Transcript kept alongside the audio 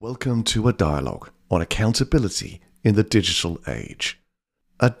Welcome to a dialogue on accountability in the digital age.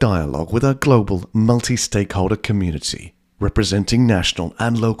 A dialogue with a global multi-stakeholder community representing national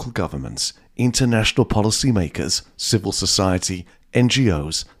and local governments, international policymakers, civil society,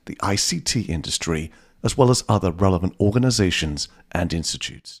 NGOs, the ICT industry, as well as other relevant organizations and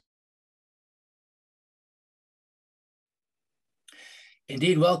institutes.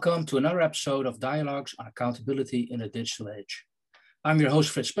 Indeed, welcome to another episode of Dialogues on Accountability in a Digital Age. I'm your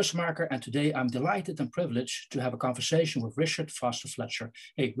host, Frits Bussemaker, and today I'm delighted and privileged to have a conversation with Richard Foster Fletcher.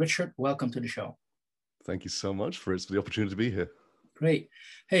 Hey, Richard, welcome to the show. Thank you so much, Frits, for the opportunity to be here. Great.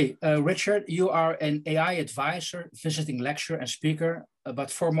 Hey, Richard, you are an AI advisor, visiting lecturer and speaker,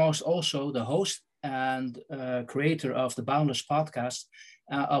 but foremost also the host and creator of the Boundless podcast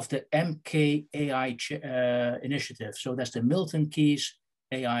of the MKAI initiative. So that's the Milton Keynes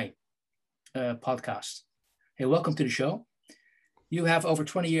AI podcast. Hey, welcome to the show. You have over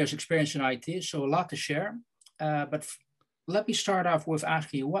 20 years experience in IT, so a lot to share. But let me start off with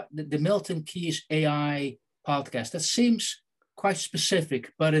asking you what the Milton Keynes AI podcast, that seems quite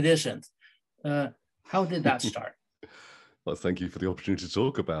specific, but it isn't. How did that start? Well, thank you for the opportunity to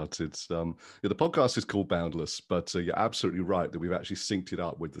talk about it. The podcast is called Boundless, but you're absolutely right that we've actually synced it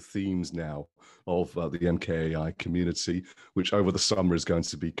up with the themes now of the MKAI community, which over the summer is going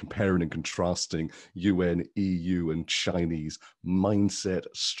to be comparing and contrasting UN, EU, and Chinese mindset,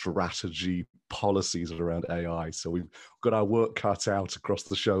 strategy, policies around AI. So we've got our work cut out across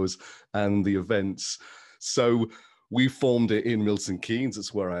the shows and the events. So we formed it in Milton Keynes.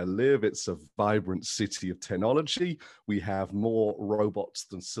 It's where I live. It's a vibrant city of technology. We have more robots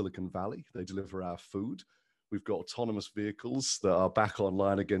than Silicon Valley. They deliver our food. We've got autonomous vehicles that are back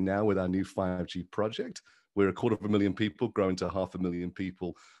online again now with our new 5G project. We're 250,000 people, growing to 500,000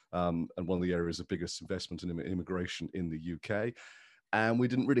 people, and one of the areas of biggest investment in immigration in the UK. And we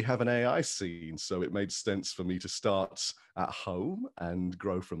didn't really have an AI scene, so it made sense for me to start at home and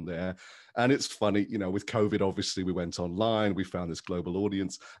grow from there. And it's funny, you know, with COVID, obviously, we went online, we found this global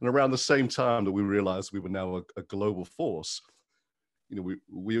audience. And around the same time that we realized we were now a global force, you know,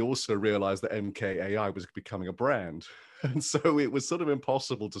 we also realized that MKAI was becoming a brand. And so it was sort of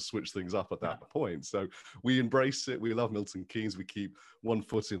impossible to switch things up at that point. So we embrace it. We love Milton Keynes. We keep one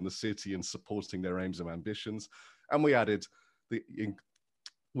foot in the city and supporting their aims and ambitions. And we added the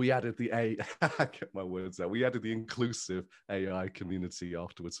I get my words out. We added the inclusive AI community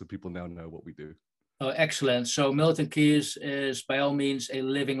afterwards, so people now know what we do. Oh, excellent. So Milton Keynes is by all means a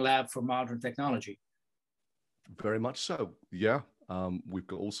living lab for modern technology. Very much so, yeah. We've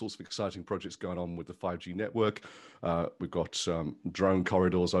got all sorts of exciting projects going on with the 5G network. We've got drone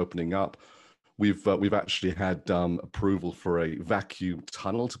corridors opening up. We've actually had approval for a vacuum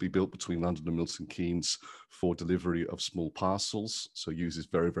tunnel to be built between London and Milton Keynes for delivery of small parcels, so uses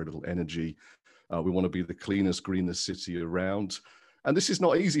very, very little energy. We want to be the cleanest, greenest city around. And this is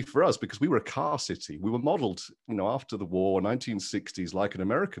not easy for us because we were a car city. We were modeled, you know, after the war, 1960s, like an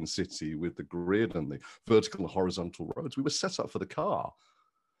American city with the grid and the vertical and horizontal roads. We were set up for the car.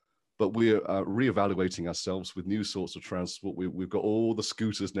 But we're reevaluating ourselves with new sorts of transport. We've got all the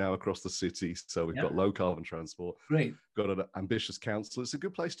scooters now across the city. So we've got low carbon transport. Great. Got an ambitious council. It's a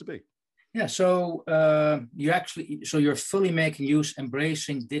good place to be. Yeah, so you're fully making use,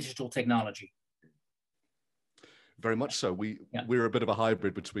 embracing digital technology. Very much so. We're a bit of a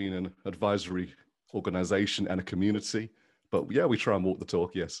hybrid between an advisory organization and a community. But yeah, we try and walk the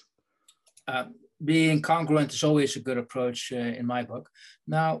talk, yes. Being congruent is always a good approach in my book.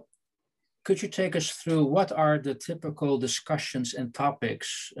 Now, could you take us through what are the typical discussions and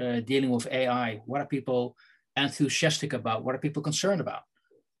topics dealing with AI? What are people enthusiastic about? What are people concerned about?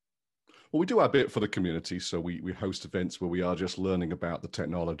 Well, we do our bit for the community. So we host events where we are just learning about the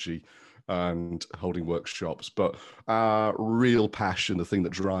technology and holding workshops. But our real passion, the thing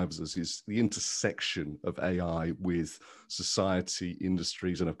that drives us, is the intersection of AI with society,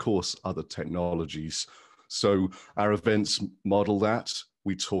 industries, and of course, other technologies. So our events model that.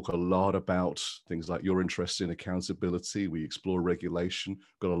 We talk a lot about things like your interest in accountability. We explore regulation.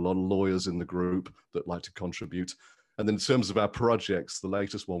 Got a lot of lawyers in the group that like to contribute. And then in terms of our projects, the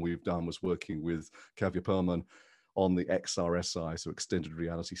latest one we've done was working with Kavya Pearlman on the XRSI, so Extended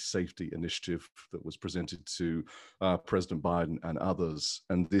Reality Safety Initiative, that was presented to President Biden and others.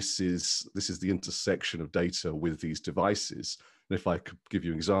 And this is the intersection of data with these devices. And if I could give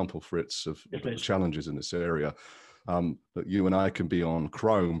you an example, Fritz, of the challenges in this area, that you and I can be on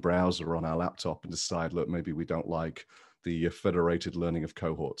Chrome browser on our laptop and decide, look, maybe we don't like the federated learning of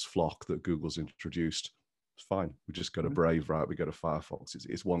cohorts, FLoC, that Google's introduced. It's fine. We just go to Brave, right? We go to Firefox.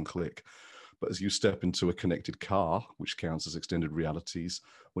 It's one click. But as you step into a connected car, which counts as extended realities,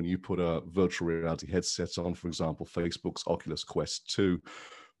 when you put a virtual reality headset on, for example, Facebook's Oculus Quest 2,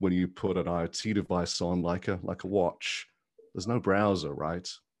 when you put an IoT device on like a watch, there's no browser, right?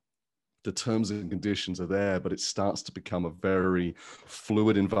 The terms and conditions are there, but it starts to become a very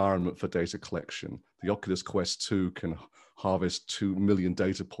fluid environment for data collection. The Oculus Quest 2 can harvest 2 million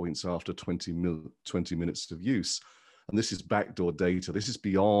data points after 20 minutes of use. And this is backdoor data. This is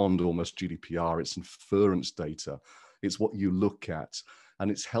beyond almost GDPR. It's inference data. It's what you look at.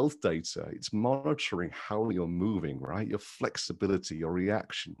 And it's health data. It's monitoring how you're moving, right? Your flexibility, your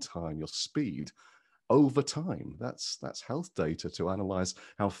reaction time, your speed over time. That's health data to analyze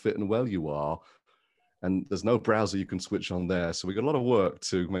how fit and well you are. And there's no browser you can switch on there. So we've got a lot of work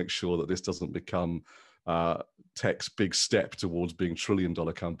to make sure that this doesn't become tech's big step towards being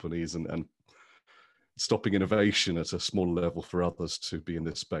trillion-dollar companies and stopping innovation at a smaller level for others to be in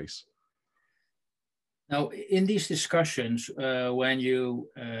this space. Now, in these discussions, when you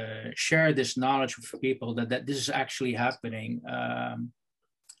share this knowledge with people that this is actually happening,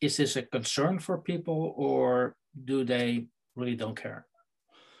 is this a concern for people, or do they really don't care?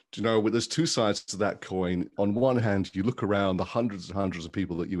 Do you know, there's two sides to that coin. On one hand, you look around the hundreds and hundreds of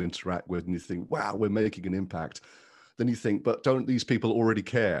people that you interact with and you think, wow, we're making an impact. Then you think, but don't these people already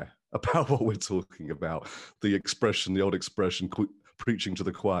care about what we're talking about? The old expression, preaching to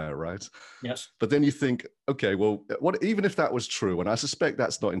the choir, right? Yes. But then you think, okay, well, even if that was true, and I suspect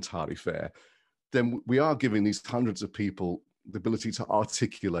that's not entirely fair, then we are giving these hundreds of people the ability to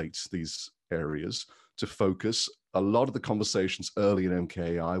articulate these areas, to focus. A lot of the conversations early in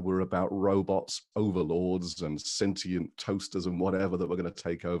MKAI were about robots, overlords, and sentient toasters and whatever that were going to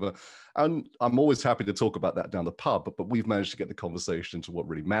take over. And I'm always happy to talk about that down the pub, but we've managed to get the conversation into what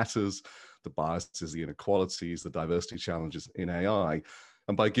really matters, the biases, the inequalities, the diversity challenges in AI.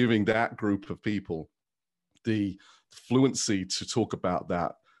 And by giving that group of people the fluency to talk about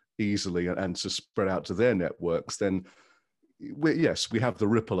that easily and to spread out to their networks, then yes, we have the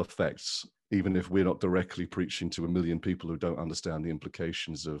ripple effects, even if we're not directly preaching to 1 million people who don't understand the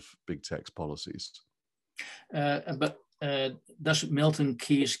implications of big tech's policies. But does Milton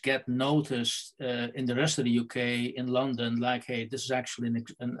Keynes get noticed in the rest of the UK, in London, like, hey, this is actually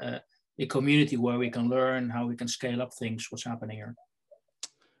a community where we can learn how we can scale up things, what's happening here?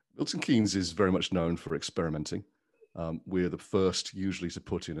 Milton Keynes is very much known for experimenting. We're the first usually to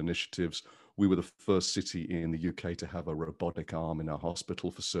put in initiatives. We were the first city in the UK to have a robotic arm in our hospital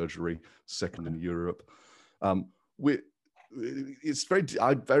for surgery, second in Europe. I'm very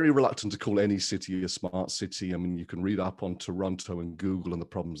reluctant to call any city a smart city. I mean, you can read up on Toronto and Google and the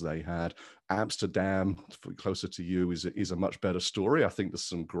problems they had. Amsterdam, closer to you, is a much better story. I think there's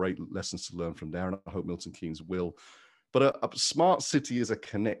some great lessons to learn from there, and I hope Milton Keynes will. But a smart city is a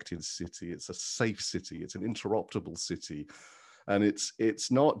connected city. It's a safe city. It's an interoperable city. And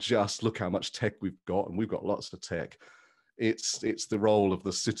it's not just look how much tech we've got, and we've got lots of tech. It's the role of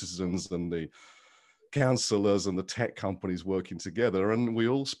the citizens and the councillors and the tech companies working together, and we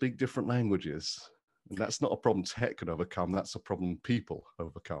all speak different languages. And that's not a problem tech can overcome. That's a problem people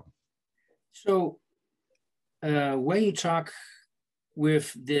overcome. So when you talk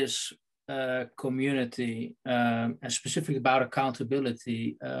with this community, and specifically about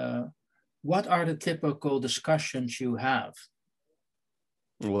accountability, what are the typical discussions you have?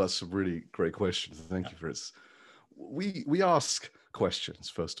 Well, that's a really great question. Thank you for it. We ask questions,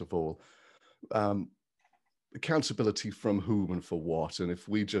 first of all. Accountability from whom and for what? And if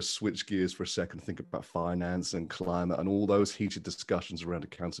we just switch gears for a second, think about finance and climate and all those heated discussions around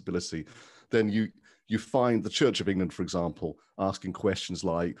accountability, then you find the Church of England, for example, asking questions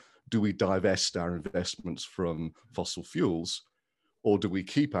like, do we divest our investments from fossil fuels, or do we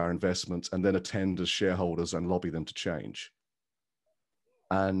keep our investments and then attend as shareholders and lobby them to change?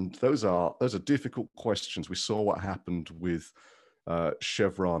 And those are difficult questions. We saw what happened with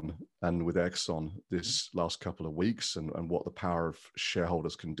Chevron and with Exxon this last couple of weeks, and what the power of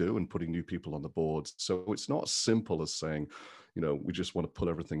shareholders can do and putting new people on the board. So it's not as simple as saying, we just want to pull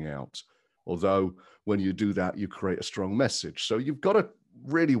everything out. Although when you do that, you create a strong message. So you've got to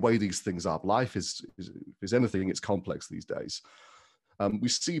really weigh these things up. Life is anything, it's complex these days. We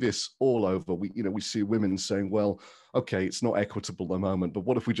see this all over. We see women saying, well, okay, it's not equitable at the moment, but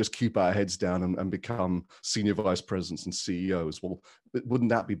what if we just keep our heads down and become senior vice presidents and CEOs? Well,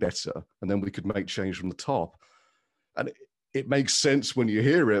 wouldn't that be better? And then we could make change from the top. And it makes sense when you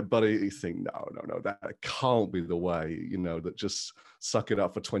hear it, but you think, no, that can't be the way, that just suck it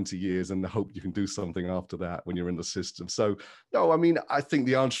up for 20 years and hope you can do something after that when you're in the system. So, no, I mean, I think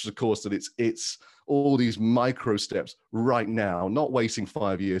the answer is, of course, that it's all these micro steps right now, not waiting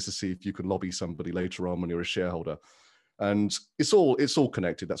 5 years to see if you can lobby somebody later on when you're a shareholder. And it's all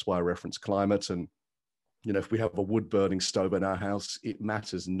connected. That's why I reference climate. And if we have a wood-burning stove in our house, it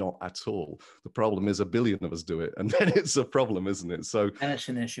matters not at all. The problem is 1 billion of us do it, and then it's a problem, isn't it? So, and it's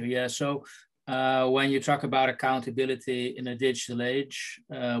an issue, yeah. So when you talk about accountability in a digital age,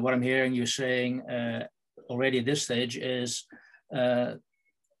 what I'm hearing you saying already at this stage is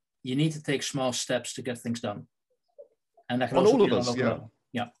you need to take small steps to get things done, and that can also be on a local level.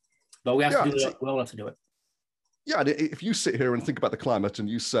 Yeah, but we have to do it. We all have to do it. Yeah, if you sit here and think about the climate and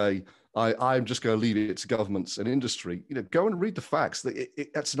you say, I'm just going to leave it to governments and industry, go and read the facts.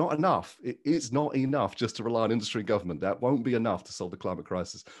 That's not enough. It's not enough just to rely on industry and government. That won't be enough to solve the climate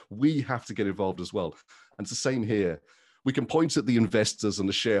crisis. We have to get involved as well. And it's the same here. We can point at the investors and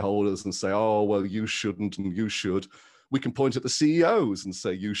the shareholders and say, oh, well, you shouldn't and you should. We can point at the CEOs and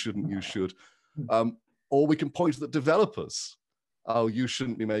say, you shouldn't, you should. Or we can point at the developers. Oh, you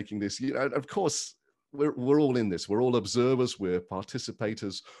shouldn't be making this. Of course, we're all in this. We're all observers. We're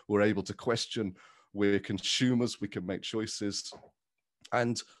participators. We're able to question. We're consumers. We can make choices.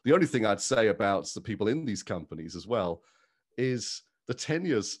 And the only thing I'd say about the people in these companies as well is the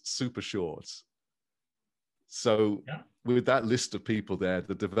tenure's super short. So with that list of people there,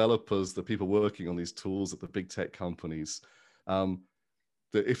 the developers, the people working on these tools at the big tech companies, that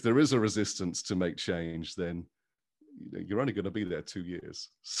if there is a resistance to make change, then you're only going to be there 2 years.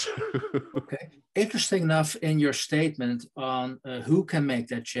 Okay. Interesting enough in your statement on who can make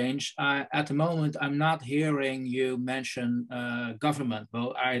that change. At the moment, I'm not hearing you mention government,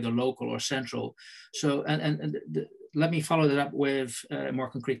 both either local or central. So, let me follow that up with a more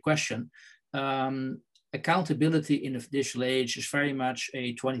concrete question. Accountability in the digital age is very much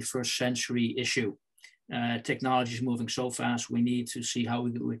a 21st century issue. Technology is moving so fast, we need to see how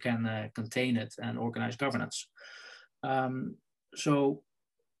we can contain it and organize governance. So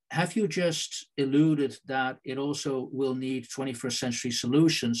have you just alluded that it also will need 21st century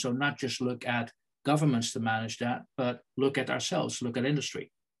solutions? So not just look at governments to manage that, but look at ourselves, look at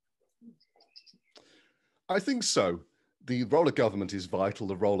industry. I think so. The role of government is vital.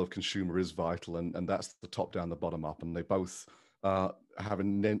 The role of consumer is vital. And that's the top down, the bottom up. And they both have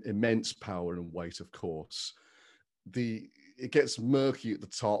an immense power and weight, of course. It gets murky at the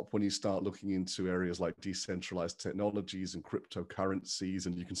top when you start looking into areas like decentralized technologies and cryptocurrencies,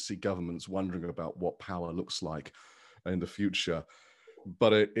 and you can see governments wondering about what power looks like in the future.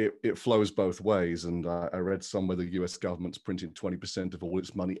 But it flows both ways. And I read somewhere the US government's printed 20% of all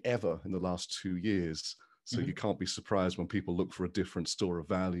its money ever in the last 2 years. So you can't be surprised when people look for a different store of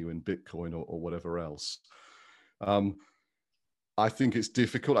value in Bitcoin or whatever else. I think it's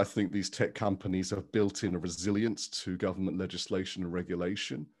difficult. I think these tech companies have built in a resilience to government legislation and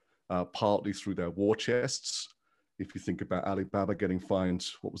regulation, partly through their war chests. If you think about Alibaba getting fined,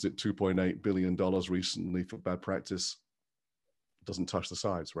 what was it, $2.8 billion recently for bad practice, it doesn't touch the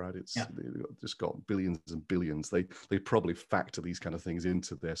sides, right? They've just got billions and billions. They probably factor these kind of things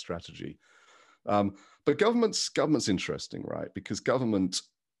into their strategy. But government's interesting, right? Because government,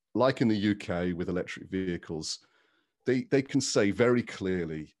 like in the UK with electric vehicles, they can say very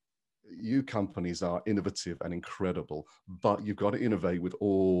clearly, you companies are innovative and incredible, but you've got to innovate with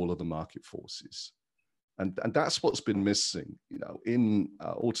all of the market forces. And that's what's been missing. In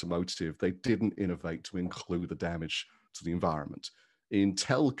automotive, they didn't innovate to include the damage to the environment. In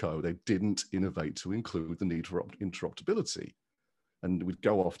telco, they didn't innovate to include the need for interoperability. And we'd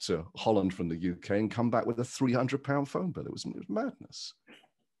go off to Holland from the UK and come back with a £300 phone bill. It was madness.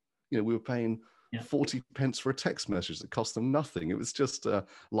 We were paying 40 pence for a text message that cost them nothing. It was just a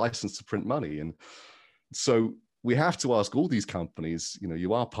license to print money. And so we have to ask all these companies,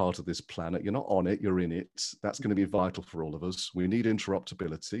 you are part of this planet. You're not on it, you're in it. That's going to be vital for all of us. We need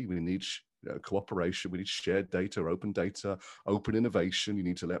interoperability. We need cooperation. We need shared data, open innovation. You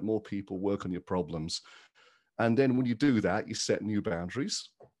need to let more people work on your problems. And then when you do that, you set new boundaries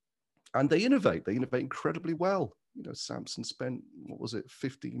and they innovate. They innovate incredibly well. Samsung spent, what was it,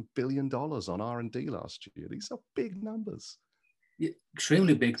 $15 billion on R&D last year. These are big numbers. Yeah,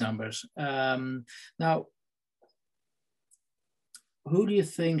 extremely big numbers. Now, who do you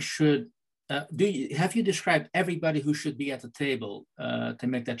think should, have you described everybody who should be at the table to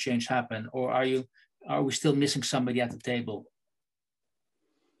make that change happen? Or are we still missing somebody at the table?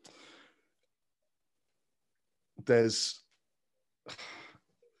 I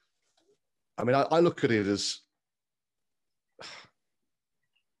look at it as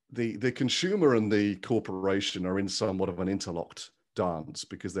the consumer and the corporation are in somewhat of an interlocked dance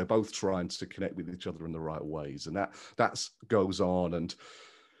because they're both trying to connect with each other in the right ways, and that goes on. And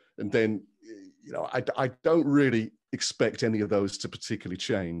then, you know, I don't really expect any of those to particularly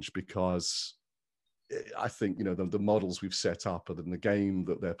change, because I think, you know, the models we've set up and the game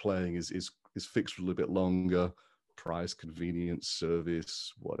that they're playing is fixed for a little bit longer. Price, convenience,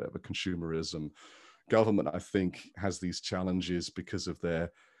 service, whatever, consumerism. Government, I think, has these challenges because of the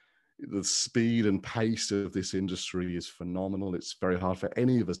speed and pace of this industry is phenomenal. It's very hard for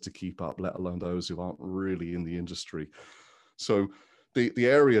any of us to keep up, let alone those who aren't really in the industry. So the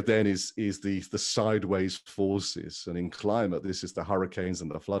area then is the sideways forces, and in climate, this is the hurricanes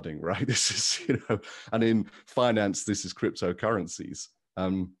and the flooding, right? This is, you know, and in finance, this is cryptocurrencies.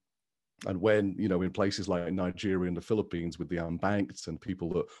 And when, you know, in places like Nigeria and the Philippines with the unbanked and people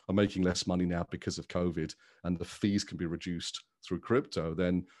that are making less money now because of COVID, and the fees can be reduced through crypto,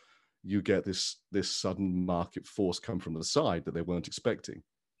 then you get this sudden market force come from the side that they weren't expecting.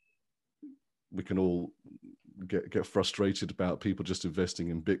 We can all get frustrated about people just investing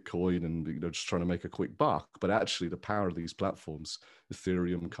in Bitcoin and, you know, just trying to make a quick buck. But actually, the power of these platforms,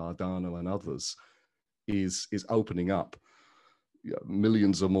 Ethereum, Cardano, and others, is opening up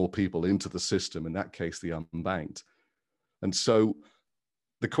millions or more people into the system, in that case, the unbanked. And so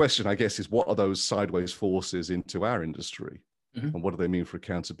the question, I guess, is what are those sideways forces into our industry? Mm-hmm. And what do they mean for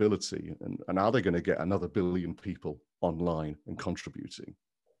accountability? And are they going to get another billion people online and contributing?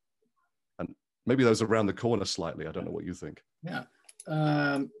 And maybe those are around the corner slightly. I don't know what you think. Yeah,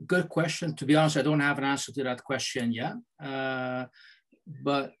 good question. To be honest, I don't have an answer to that question yet.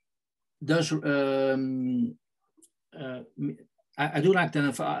 But does I do like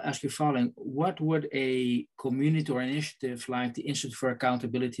to ask you following: what would a community or initiative like the Institute for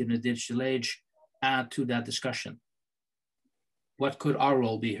Accountability in the Digital Age add to that discussion? What could our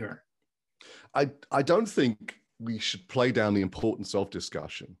role be here? I don't think we should play down the importance of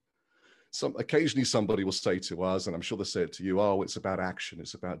discussion. Occasionally somebody will say to us, and I'm sure they'll say it to you, oh, it's about action,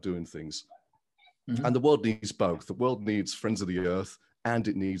 it's about doing things. Mm-hmm. And the world needs both. The world needs Friends of the Earth and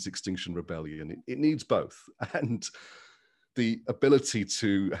it needs Extinction Rebellion. It needs both. And the ability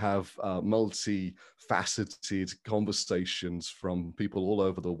to have multi-faceted conversations from people all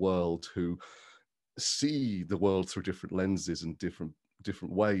over the world who see the world through different lenses and different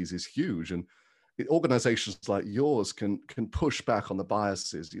ways is huge. And organizations like yours can push back on the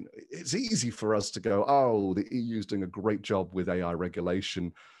biases. You know, it's easy for us to go, oh, the EU is doing a great job with AI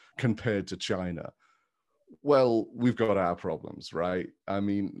regulation compared to China. Well, we've got our problems, right? I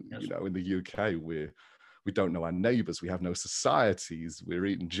mean, yes. You know, in the UK, we don't know our neighbors. We have no societies. We're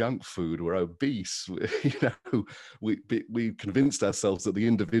eating junk food. We're obese. We convinced ourselves that the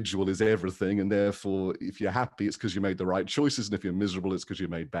individual is everything. And therefore, if you're happy, it's because you made the right choices. And if you're miserable, it's because you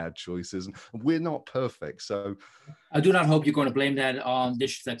made bad choices. And we're not perfect. So I do not hope you're going to blame that on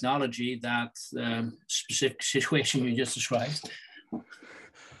digital technology, that specific situation you just described.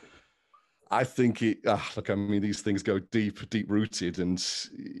 I think look, I mean, these things go deep rooted, and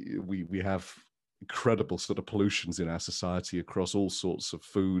we have incredible sort of pollutions in our society across all sorts of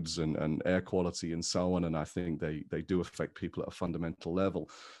foods and air quality and so on. And I think they do affect people at a fundamental level.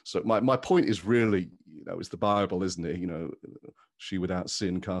 So my point is really, you know, it's the Bible, isn't it? You know, she without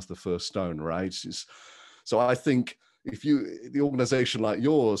sin cast the first stone, right? So I think if the organization like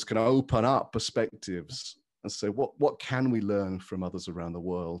yours can open up perspectives and say, what can we learn from others around the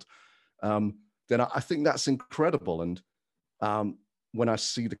world? Then I think that's incredible. And when I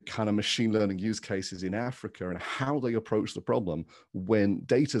see the kind of machine learning use cases in Africa and how they approach the problem when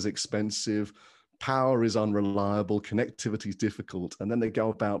data is expensive, power is unreliable, connectivity is difficult, and then they go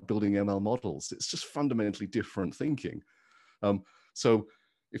about building ML models, it's just fundamentally different thinking. So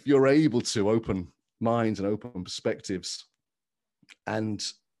if you're able to open minds and open perspectives, and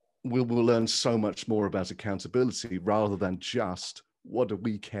we'll learn so much more about accountability rather than just what do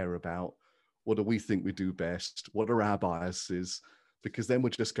we care about, what do we think we do best, what are our biases, because then we're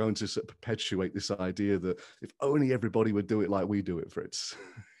just going to sort of perpetuate this idea that if only everybody would do it like we do it, Fritz.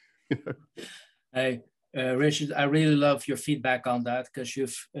 You know? Hey, Richard, I really love your feedback on that, because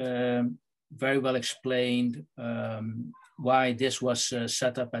you've very well explained why this was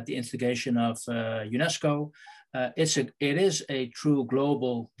set up at the instigation of UNESCO. It is a true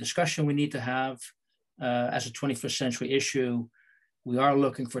global discussion we need to have as a 21st century issue. We are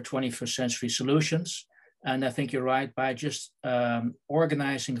looking for 21st century solutions. And I think you're right, by just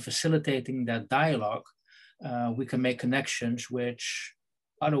organizing, facilitating that dialogue, we can make connections which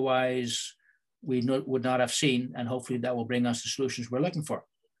otherwise we would not have seen. And hopefully that will bring us the solutions we're looking for.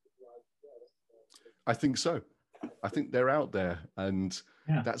 I think so. I think they're out there. And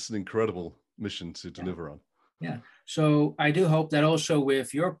That's an incredible mission to deliver on. Yeah. So I do hope that also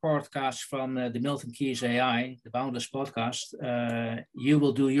with your podcast from the Milton Keyes AI, the Boundless podcast, you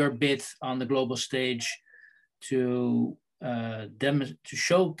will do your bit on the global stage to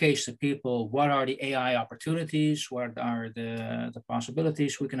showcase to people what are the AI opportunities, what are the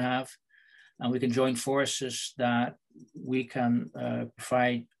possibilities we can have, and we can join forces that we can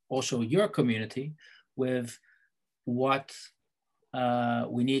provide also your community with what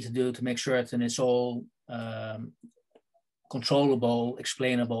we need to do to make certain it's all controllable,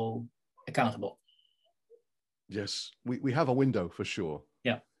 explainable, accountable. Yes, we have a window for sure.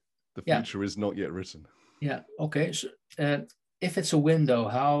 Yeah. The future is not yet written. Yeah. Okay. So if it's a window,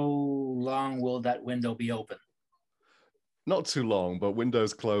 how long will that window be open? Not too long, but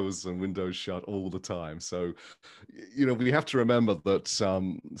windows close and windows shut all the time. So, we have to remember that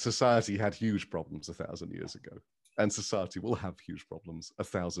society had huge problems 1,000 years ago, and society will have huge problems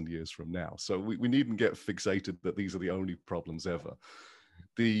 1,000 years from now. So we needn't get fixated that these are the only problems ever.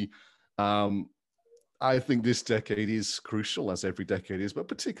 I think this decade is crucial, as every decade is, but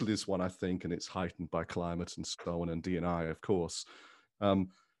particularly this one, I think, and it's heightened by climate and so on, and D&I, of course.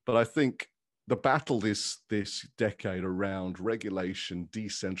 But I think the battle this decade around regulation,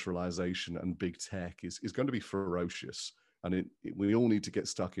 decentralization, and big tech is going to be ferocious. And we all need to get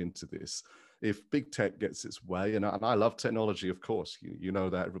stuck into this. If big tech gets its way, and I love technology, of course, you know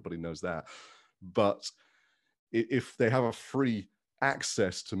that, everybody knows that. But if they have a free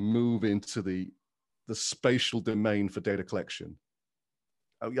access to move into the spatial domain for data collection,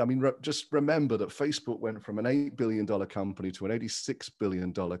 I mean, just remember that Facebook went from an $8 billion company to an $86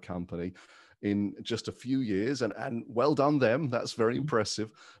 billion company in just a few years. And well done them. That's very impressive.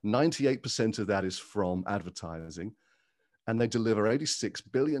 98% of that is from advertising. And they deliver $86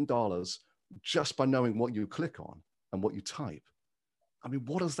 billion just by knowing what you click on and what you type. I mean,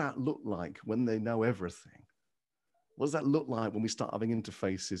 what does that look like when they know everything? What does that look like when we start having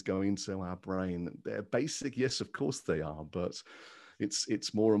interfaces going into our brain? They're basic, yes, of course they are, but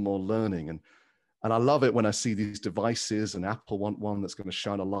it's more and more learning. And I love it when I see these devices, and Apple want one that's going to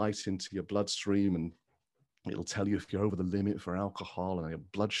shine a light into your bloodstream, and it'll tell you if you're over the limit for alcohol and your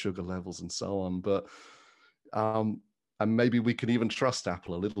blood sugar levels and so on. But and maybe we can even trust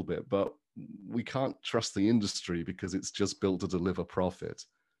Apple a little bit, but we can't trust the industry because it's just built to deliver profit.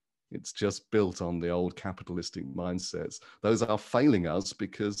 It's just built on the old capitalistic mindsets. Those are failing us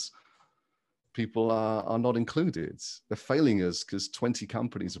because people are not included. They're failing us because 20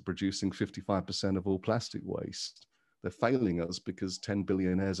 companies are producing 55% of all plastic waste. They're failing us because 10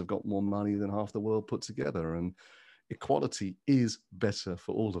 billionaires have got more money than half the world put together. And equality is better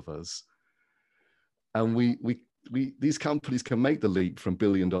for all of us. And these companies can make the leap from $1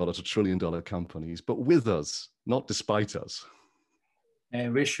 billion to $1 trillion companies, but with us, not despite us.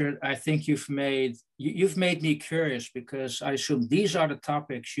 Richard, I think you've made me curious, because I assume these are the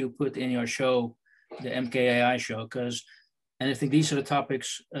topics you put in your show, the MKAI show, and I think these are the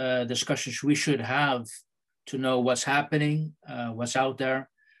topics, discussions we should have to know what's happening, what's out there,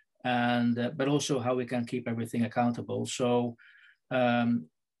 and but also how we can keep everything accountable. So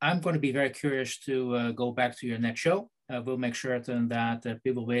I'm going to be very curious to go back to your next show. We'll make certain that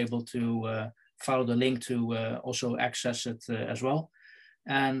people will be able to follow the link to also access it as well.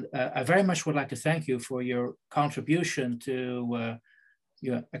 And I very much would like to thank you for your contribution to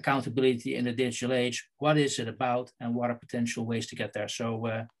your accountability in the digital age. What is it about, and what are potential ways to get there?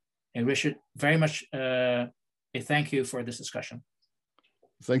 So, Richard, very much a thank you for this discussion.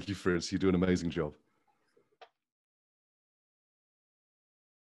 Thank you, Fritz. You do an amazing job.